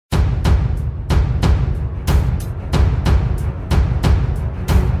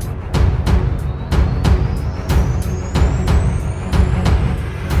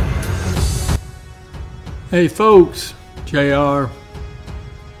Hey folks, JR,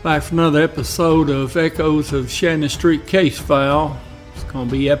 back for another episode of Echoes of Shannon Street Case File. It's going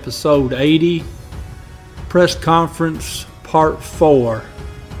to be episode 80, Press Conference Part 4.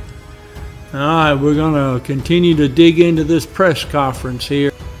 Alright, we're going to continue to dig into this press conference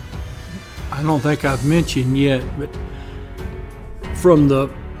here. I don't think I've mentioned yet, but from the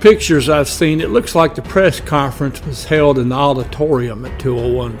pictures I've seen, it looks like the press conference was held in the auditorium at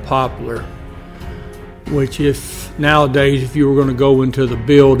 201 Poplar. Which if nowadays, if you were going to go into the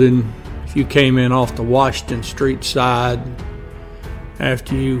building, if you came in off the Washington Street side,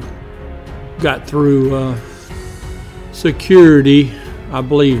 after you got through security, I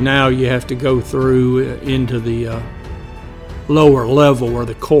believe now you have to go through into the lower level where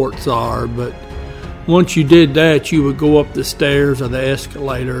the courts are. But once you did that, you would go up the stairs or the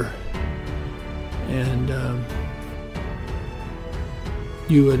escalator, and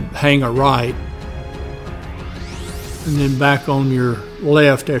you would hang a right. And then back on your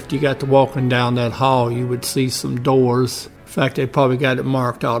left, after you got to walking down that hall, you would see some doors. In fact, they probably got it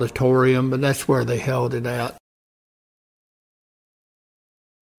marked auditorium, but that's where they held it at.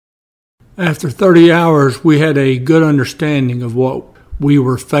 After 30 hours, we had a good understanding of what we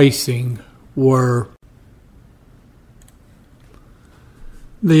were facing were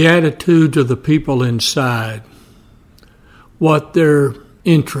the attitudes of the people inside, what their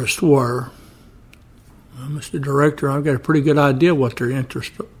interests were. Mr. Director, I've got a pretty good idea what their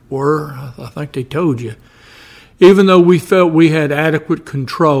interests were. I think they told you. Even though we felt we had adequate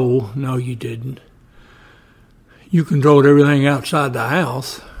control, no, you didn't. You controlled everything outside the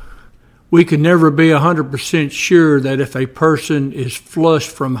house. We could never be 100% sure that if a person is flushed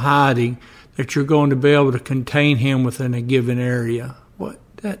from hiding, that you're going to be able to contain him within a given area. What?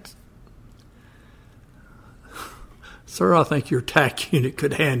 That's... Sir, I think your TAC unit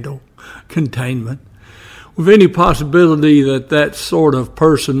could handle containment. With any possibility that that sort of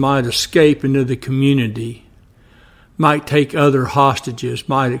person might escape into the community, might take other hostages,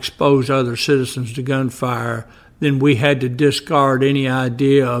 might expose other citizens to gunfire, then we had to discard any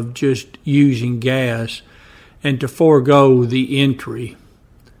idea of just using gas and to forego the entry.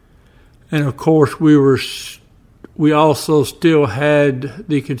 And of course, we also still had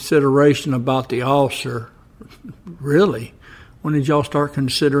the consideration about the officer. Really? When did y'all start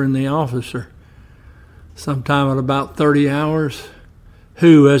considering the officer? Sometime at about 30 hours,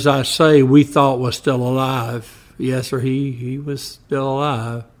 who, as I say, we thought was still alive. Yes, sir, he was still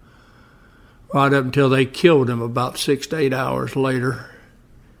alive. Right up until they killed him about 6 to 8 hours later.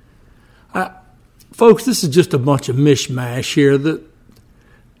 Folks, this is just a bunch of mishmash here. The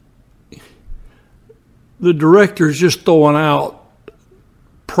director's just throwing out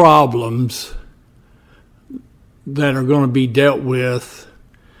problems that are going to be dealt with.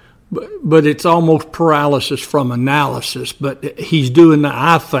 But it's almost paralysis from analysis. But he's doing that,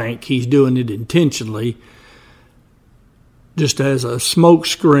 I think he's doing it intentionally, just as a smoke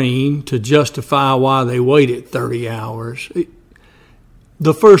screen to justify why they waited 30 hours.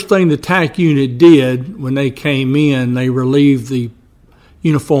 The first thing the TAC unit did when they came in, they relieved the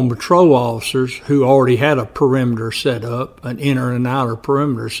uniform patrol officers who already had a perimeter set up, an inner and outer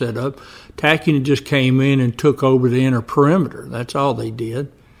perimeter set up. TAC unit just came in and took over the inner perimeter. That's all they did,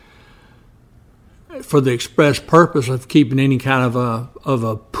 for the express purpose of keeping any kind of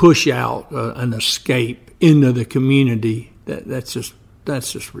a push out, an escape into the community. That's just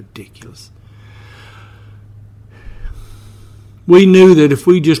ridiculous. We knew that if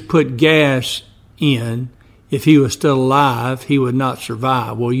we just put gas in, if he was still alive, he would not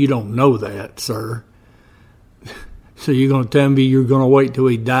survive. Well, you don't know that, sir. So you're going to tell me you're going to wait till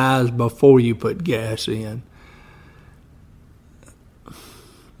he dies before you put gas in?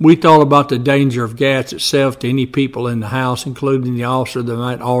 We thought about the danger of gas itself to any people in the house, including the officer that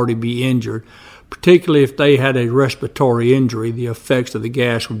might already be injured. Particularly if they had a respiratory injury, the effects of the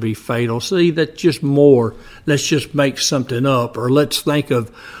gas would be fatal. See, that's just more. Let's just make something up, or let's think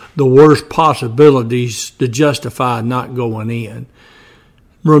of the worst possibilities to justify not going in.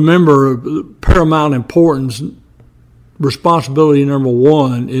 Remember, paramount importance, responsibility number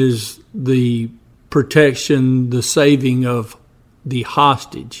one is the protection, the saving of the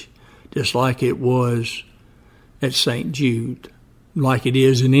hostage, just like it was at St. Jude, like it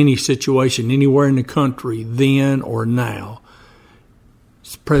is in any situation anywhere in the country, then or now.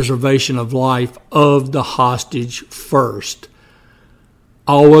 It's preservation of life of the hostage first.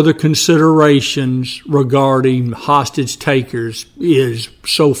 All other considerations regarding hostage takers is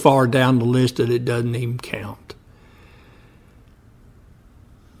so far down the list that it doesn't even count.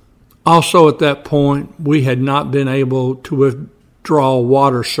 Also at that point, we had not been able to withdraw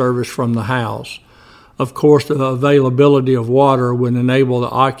water service from the house. Of course, the availability of water would enable the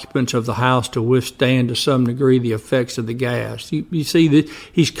occupants of the house to withstand to some degree the effects of the gas. You see that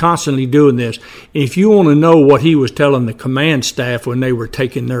he's constantly doing this. And if you want to know what he was telling the command staff when they were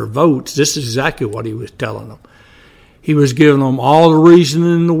taking their votes, this is exactly what he was telling them. He was giving them all the reason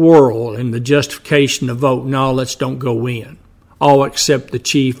in the world and the justification to vote, no, let's don't go in. All except the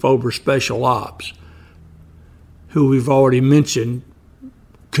chief over special ops, who we've already mentioned,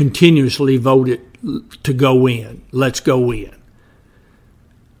 continuously voted to go in. Let's go in.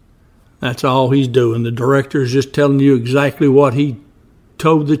 That's all he's doing. The director is just telling you exactly what he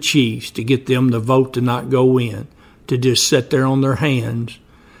told the chiefs to get them to vote to not go in, to just sit there on their hands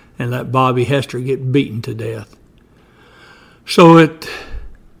and let Bobby Hester get beaten to death. So at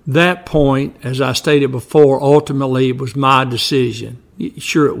that point, as I stated before, ultimately it was my decision.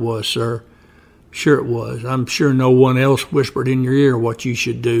 Sure it was, sir. Sure it was. I'm sure no one else whispered in your ear what you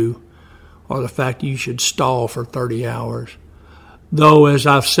should do, or the fact that you should stall for 30 hours. Though, as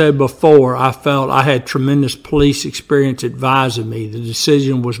I've said before, I felt I had tremendous police experience advising me. The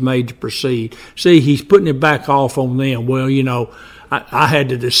decision was made to proceed. See, he's putting it back off on them. Well, I had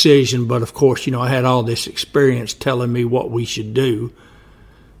the decision, but of course, I had all this experience telling me what we should do.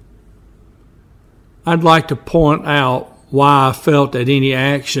 I'd like to point out why I felt that any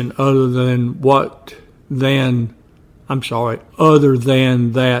action other than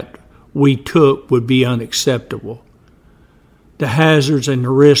that we took would be unacceptable. The hazards and the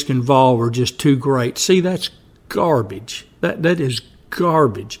risk involved were just too great. See, that's garbage. That is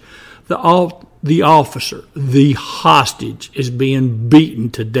garbage. The officer, the hostage, is being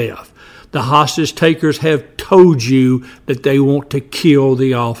beaten to death. The hostage takers have told you that they want to kill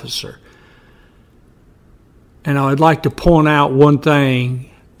the officer. And I would like to point out one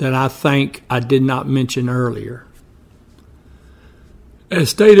thing that I think I did not mention earlier. As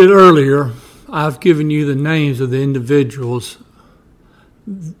stated earlier, I've given you the names of the individuals.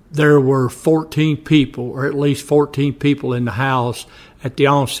 There were 14 people, or at least 14 people in the house at the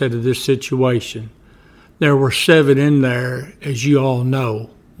onset of this situation. There were 7 in there, as you all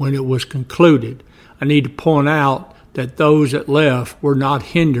know, when it was concluded. I need to point out that those that left were not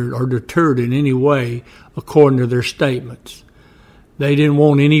hindered or deterred in any way according to their statements. They didn't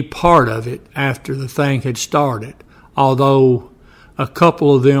want any part of it after the thing had started. Although a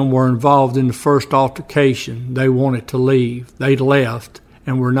couple of them were involved in the first altercation, they wanted to leave. They left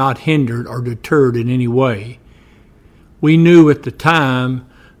and were not hindered or deterred in any way. We knew at the time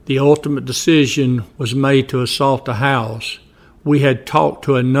the ultimate decision was made to assault the house. We had talked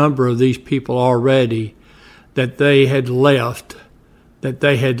to a number of these people already that they had left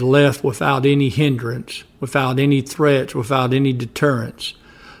without any hindrance, without any threats, without any deterrence.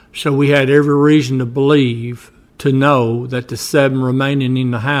 So we had every reason to know that the 7 remaining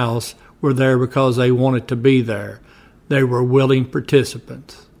in the house were there because they wanted to be there. They were willing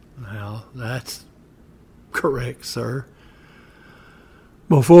participants. Now, that's correct, sir.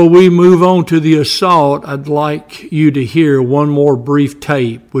 Before we move on to the assault, I'd like you to hear one more brief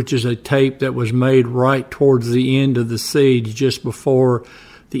tape, which is a tape that was made right towards the end of the siege, just before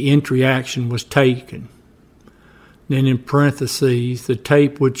the entry action was taken. Then in parentheses, the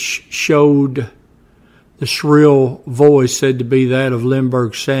tape which showed the shrill voice said to be that of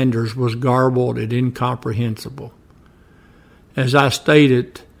Lindbergh Sanders was garbled and incomprehensible. As I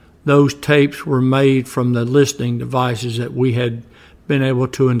stated, those tapes were made from the listening devices that we had been able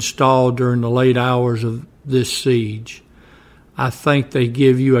to install during the late hours of this siege. I think they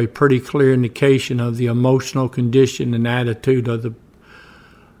give you a pretty clear indication of the emotional condition and attitudes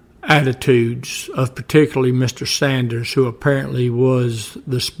of particularly Mr. Sanders, who apparently was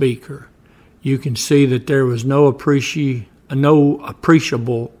the speaker. You can see that there was no appreciable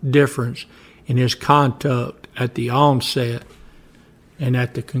difference in his conduct at the onset and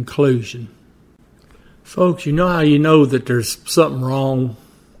at the conclusion. Folks, you know how you know that there's something wrong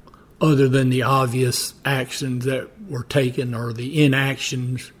other than the obvious actions that were taken or the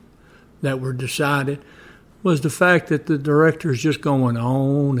inactions that were decided? Was the fact that the director is just going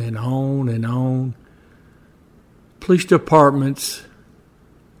on and on and on. Police departments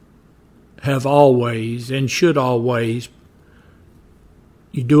have always and should always,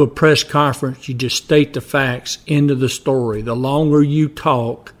 you do a press conference, you just state the facts, end of the story. The longer you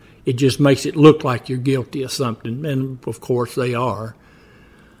talk, it just makes it look like you're guilty of something, and of course they are.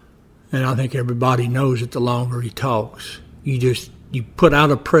 And I think everybody knows that the longer he talks. You put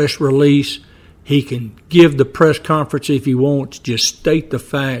out a press release, he can give the press conference if he wants, just state the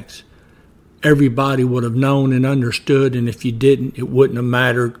facts. Everybody would have known and understood, and if you didn't, it wouldn't have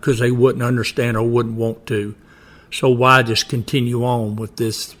mattered because they wouldn't understand or wouldn't want to. So why just continue on with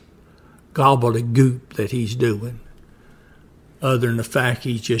this gobbledygook that he's doing, other than the fact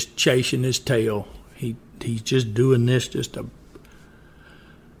he's just chasing his tail. He's just doing this just to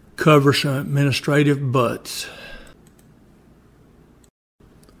cover some administrative butts.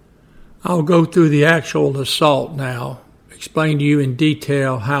 I'll go through the actual assault now, explain to you in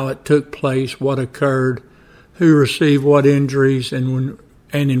detail how it took place, what occurred, who received what injuries, and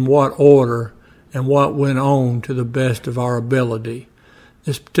in what order, and what went on to the best of our ability.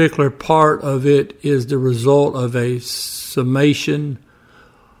 This particular part of it is the result of a summation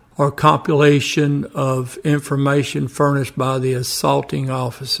or compilation of information furnished by the assaulting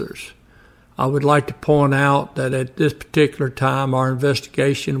officers. I would like to point out that at this particular time, our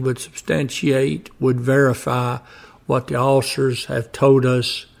investigation would substantiate, would verify what the officers have told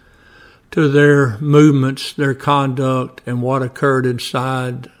us to their movements, their conduct, and what occurred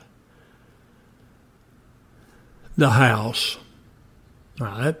inside the house.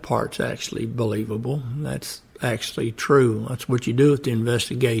 Now, that part's actually believable. That's actually true. That's what you do with the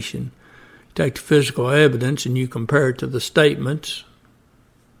investigation. You take the physical evidence and you compare it to the statements,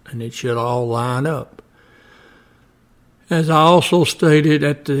 and it should all line up. As I also stated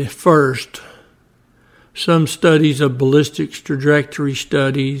at the first, some studies of ballistics trajectory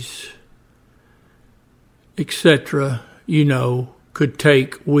studies, etc., could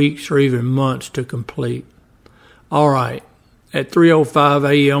take weeks or even months to complete. All right. At 3:05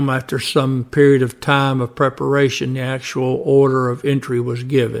 a.m., after some period of time of preparation, the actual order of entry was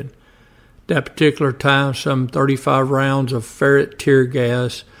given. At that particular time, some 35 rounds of ferret tear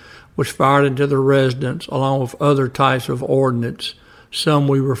gas was fired into the residence, along with other types of ordnance, some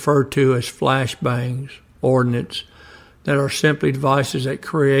we refer to as flashbangs, ordnance, that are simply devices that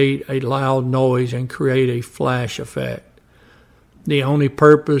create a loud noise and create a flash effect. The only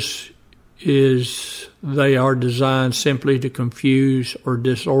purpose is they are designed simply to confuse or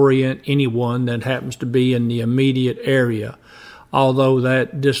disorient anyone that happens to be in the immediate area. Although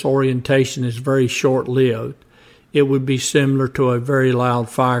that disorientation is very short-lived, it would be similar to a very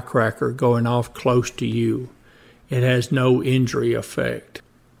loud firecracker going off close to you. It has no injury effect.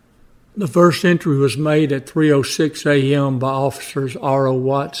 The first entry was made at 3:06 a.m. by officers R.O.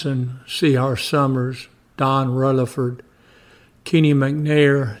 Watson, C.R. Summers, Don Rutherford, Kenny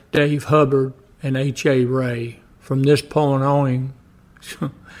McNair, Dave Hubbard, and H.A. Ray. From this point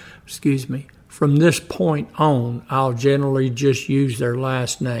on, I'll generally just use their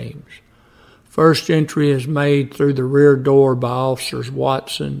last names. First entry is made through the rear door by officers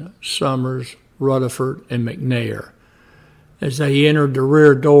Watson, Summers, Rutherford, and McNair. As they entered the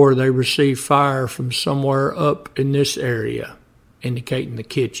rear door, they received fire from somewhere up in this area, indicating the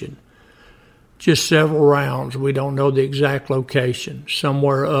kitchen. Just several rounds, we don't know the exact location.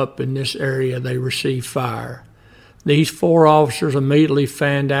 Somewhere up in this area, they received fire. These 4 officers immediately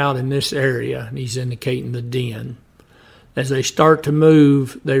fanned out in this area, and he's indicating the den. As they start to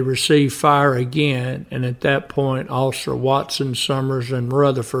move, they receive fire again, and at that point, Officer Watson, Summers, and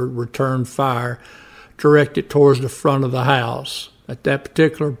Rutherford returned fire directed towards the front of the house. At that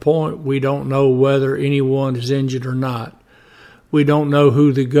particular point, we don't know whether anyone is injured or not. We don't know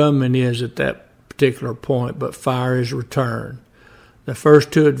who the gunman is at that particular point, but fire is returned. The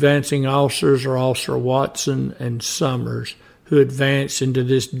first 2 advancing officers are Officer Watson and Summers, who advance into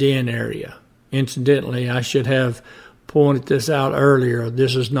this den area. Incidentally, I should have pointed this out earlier.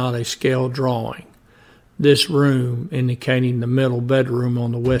 This is not a scale drawing. This room, indicating the middle bedroom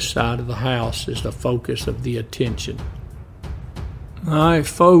on the west side of the house, is the focus of the attention. All right,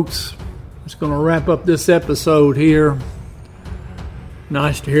 folks, it's going to wrap up this episode here.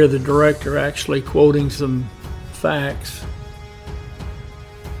 Nice to hear the director actually quoting some facts.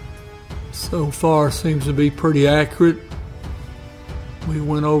 So far seems to be pretty accurate. We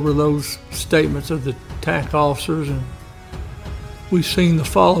went over those statements of the TAC officers, and we've seen the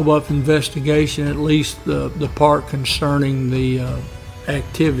follow-up investigation, at least the part concerning the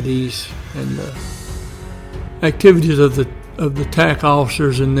activities and the activities of the TAC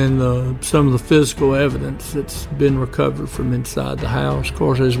officers, and then some of the physical evidence that's been recovered from inside the house. Of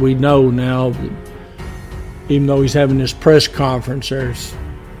course, as we know now, even though he's having this press conference, there's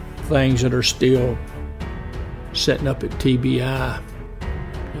things that are still setting up at TBI.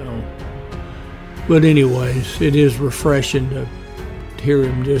 But anyways, it is refreshing to hear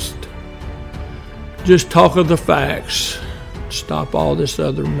him just talk of the facts, stop all this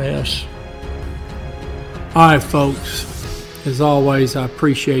other mess. All right, folks, as always, I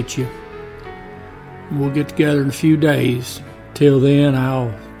appreciate you. We'll get together in a few days. Till then,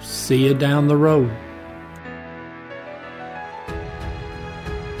 I'll see you down the road.